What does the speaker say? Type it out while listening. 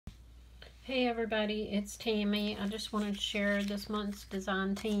Hey everybody, it's Tammy. I just wanted to share this month's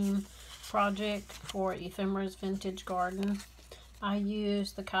design team project for Ephemera's Vintage Garden. I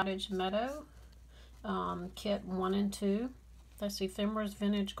used the Cottage Meadow kit 1 and 2. That's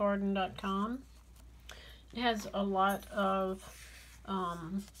ephemerasvintagegarden.com. It has a lot of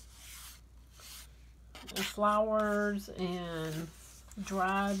flowers and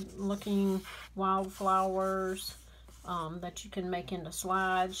dried looking wildflowers that you can make into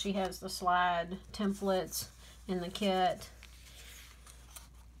slides. She has the slide templates in the kit.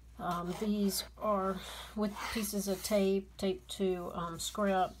 These are with pieces of tape, taped to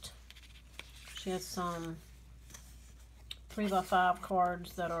script. She has some 3x5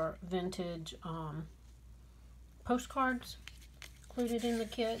 cards that are vintage postcards included in the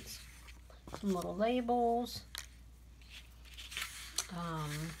kits. Some little labels.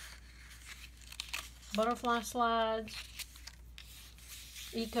 Butterfly slides,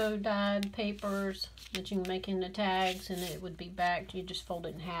 eco-dyed papers that you can make into tags, and it would be backed. You just fold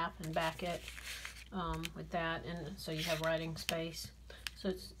it in half and back it with that, and so you have writing space. So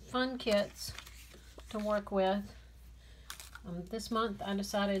it's fun kits to work with. This month I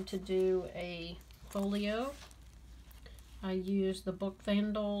decided to do a folio. I used the Book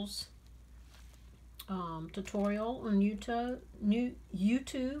Vandals tutorial on YouTube.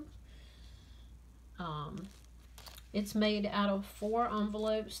 It's made out of 4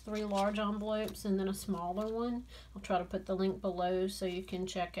 envelopes, 3 large envelopes, and then a smaller one. I'll try to put the link below so you can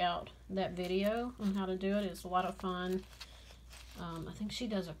check out that video on how to do it. It's a lot of fun. I think she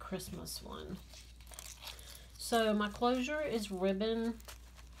does a Christmas one. So my closure is ribbon,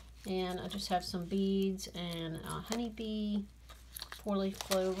 and I just have some beads and honeybee, 4-leaf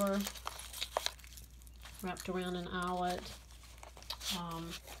clover wrapped around an eyelet.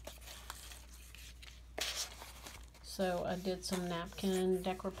 So I did some napkin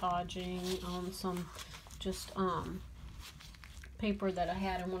decoupaging on some just paper that I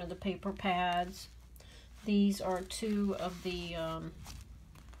had in one of the paper pads. These are 2 of the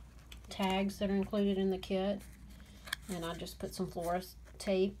tags that are included in the kit, and I just put some florist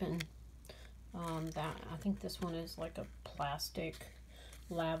tape, and that I think this one is like a plastic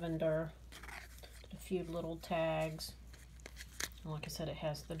lavender. A few little tags. And like I said, it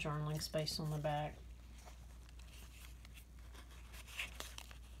has the journaling space on the back.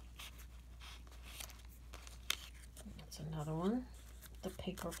 Another one, the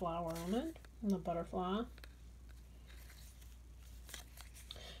paper flower on it, and the butterfly.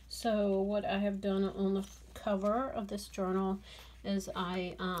 So what I have done on the cover of this journal is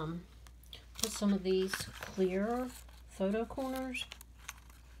I put some of these clear photo corners.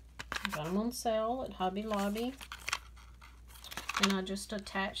 I got them on sale at Hobby Lobby, and I just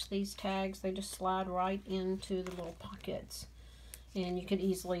attach these tags. They just slide right into the little pockets, and you could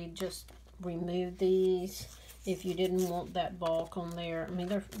easily just remove these if you didn't want that bulk on there. I mean,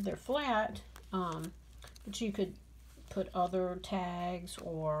 they're flat, but you could put other tags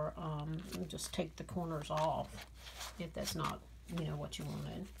or just take the corners off if that's not, what you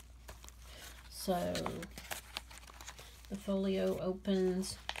wanted. So the folio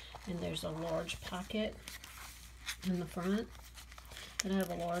opens, and there's a large pocket in the front. And I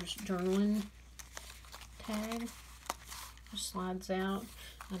have a large journaling tag. It slides out.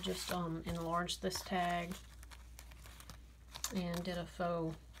 I just enlarged this tag and did a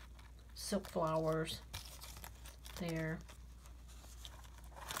faux silk flowers there.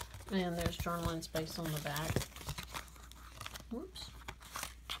 And there's journaling space on the back. Whoops.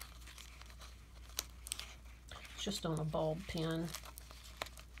 It's just on a bulb pin.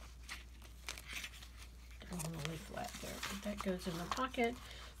 Don't want to lay flat there, but that goes in the pocket.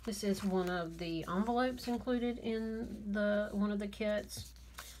 This is one of the envelopes included in one of the kits.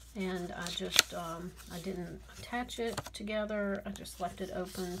 And I just, I didn't attach it together. I just left it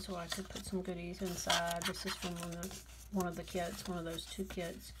open so I could put some goodies inside. This is from one of the kits, one of those 2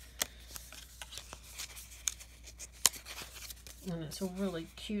 kits. And it's a really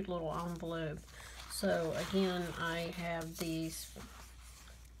cute little envelope. So again, I have these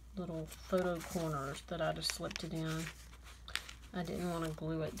little photo corners that I just slipped it in. I didn't want to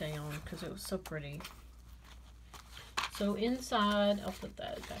glue it down because it was so pretty. So inside, I'll put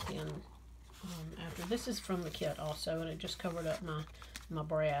that back in after. This is from the kit also, and it just covered up my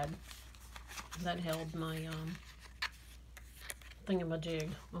brad. That held my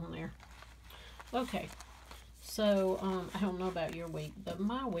thingamajig on there. Okay, so I don't know about your week, but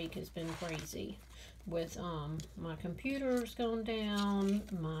my week has been crazy with my computer's gone down,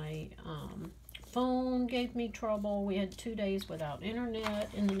 my phone gave me trouble. We had 2 days without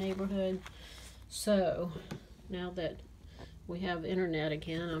internet in the neighborhood. So now that we have internet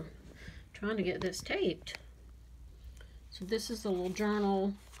again, I'm trying to get this taped. So this is the little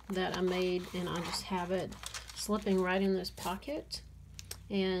journal that I made, and I just have it slipping right in this pocket.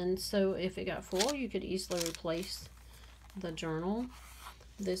 And so if it got full, you could easily replace the journal.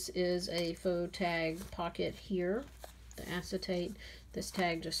 This is a faux tag pocket here, the acetate. This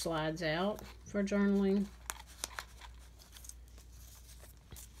tag just slides out for journaling.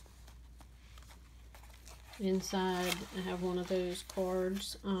 Inside, I have one of those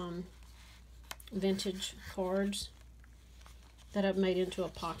cards, vintage cards that I've made into a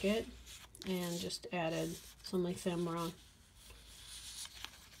pocket and just added some ephemera.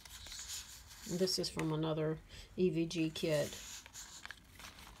 This is from another EVG kit.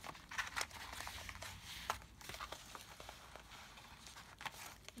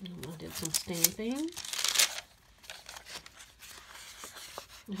 I did some stamping.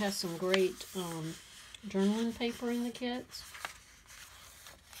 It has some great journaling paper in the kits.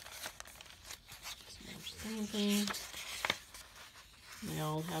 Some more stamping. They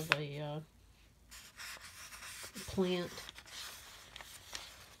all have a plant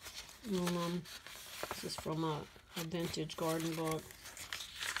on them. This is from a vintage garden book.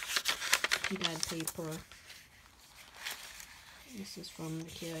 Bad paper. This is from the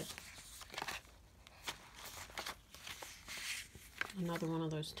kit. Another one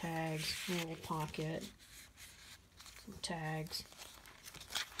of those tags, a little pocket, some tags.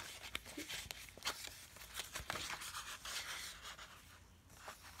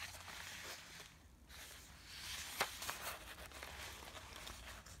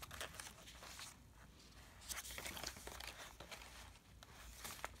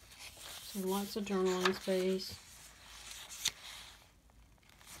 So lots of journaling space.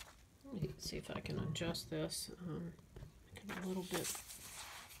 Let me see if I can adjust this. Make it a little bit.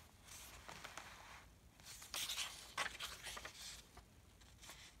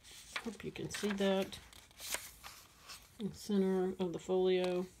 Hope you can see that. In the center of the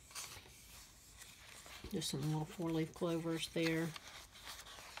folio. Just some little 4-leaf clovers there.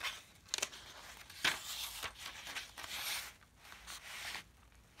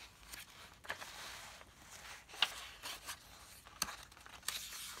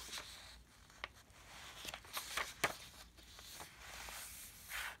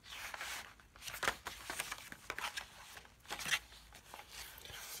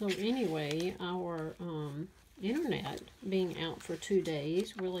 So anyway, our internet being out for 2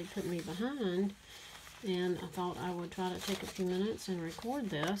 days really put me behind, and I thought I would try to take a few minutes and record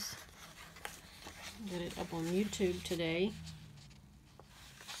this. Get it up on YouTube today.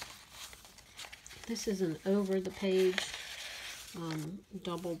 This is an over-the-page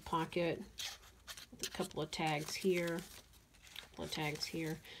double pocket with a couple of tags here,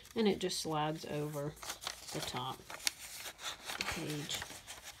 and it just slides over the top of the page.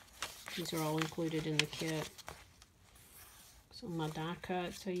 These are all included in the kit. So my die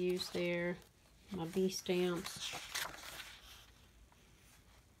cuts I use there, my bee stamps.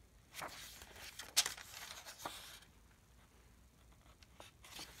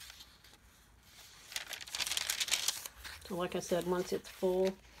 So like I said, once it's full,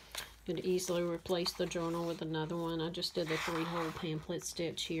 you could easily replace the journal with another one. I just did the 3-hole pamphlet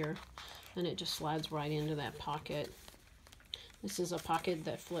stitch here, and it just slides right into that pocket. This is a pocket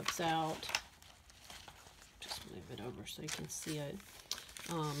that flips out. Just move it over so you can see it.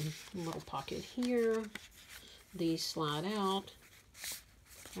 Little pocket here. These slide out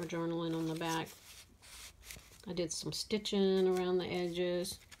for journaling on the back. I did some stitching around the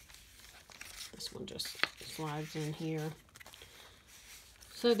edges. This one just slides in here.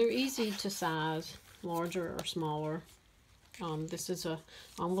 So they're easy to size, larger or smaller. This is an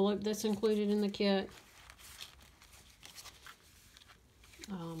envelope that's included in the kit.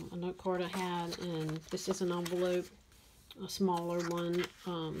 A note card I had, and this is an envelope, a smaller one.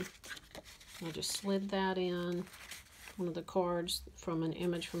 I just slid that in, one of the cards from an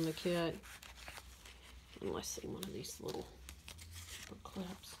image from the kit. And let's see, one of these little paper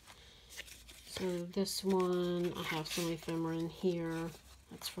clips. So this one, I have some ephemera in here.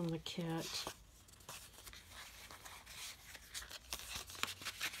 That's from the kit.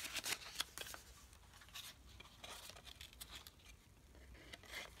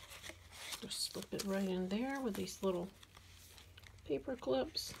 Just slip it right in there with these little paper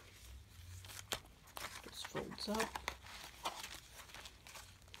clips. Just folds up.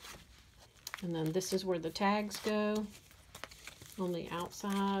 And then this is where the tags go on the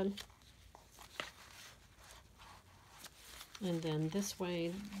outside. And then this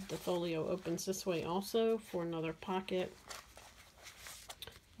way, the folio opens this way also for another pocket.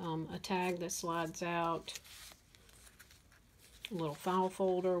 A tag that slides out. A little file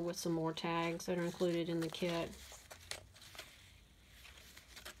folder with some more tags that are included in the kit.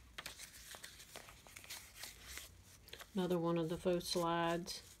 Another one of the faux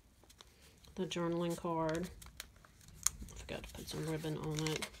slides. The journaling card. I forgot to put some ribbon on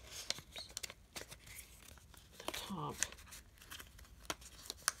it. The top.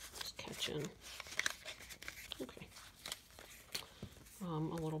 Just catching. Okay. A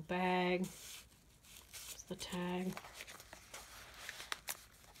little bag. That's the tag.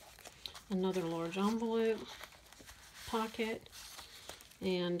 Another large envelope pocket.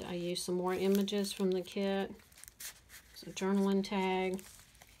 And I used some more images from the kit. So journaling tag.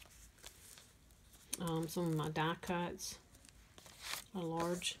 Some of my die cuts. A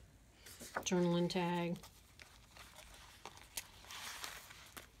large journaling tag.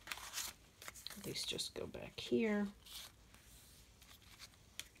 These just go back here.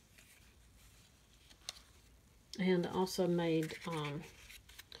 And also made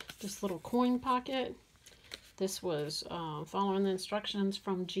this little coin pocket. This was following the instructions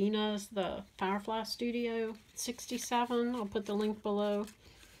from Gina's The Firefly Studio 67. I'll put the link below.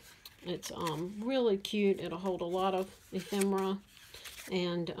 It's really cute. It'll hold a lot of ephemera.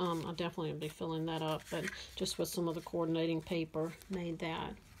 And I'll definitely be filling that up. But just with some of the coordinating paper, made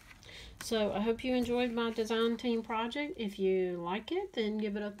that. So I hope you enjoyed my design team project. If you like it, then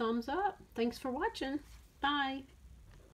give it a thumbs up. Thanks for watching. Bye.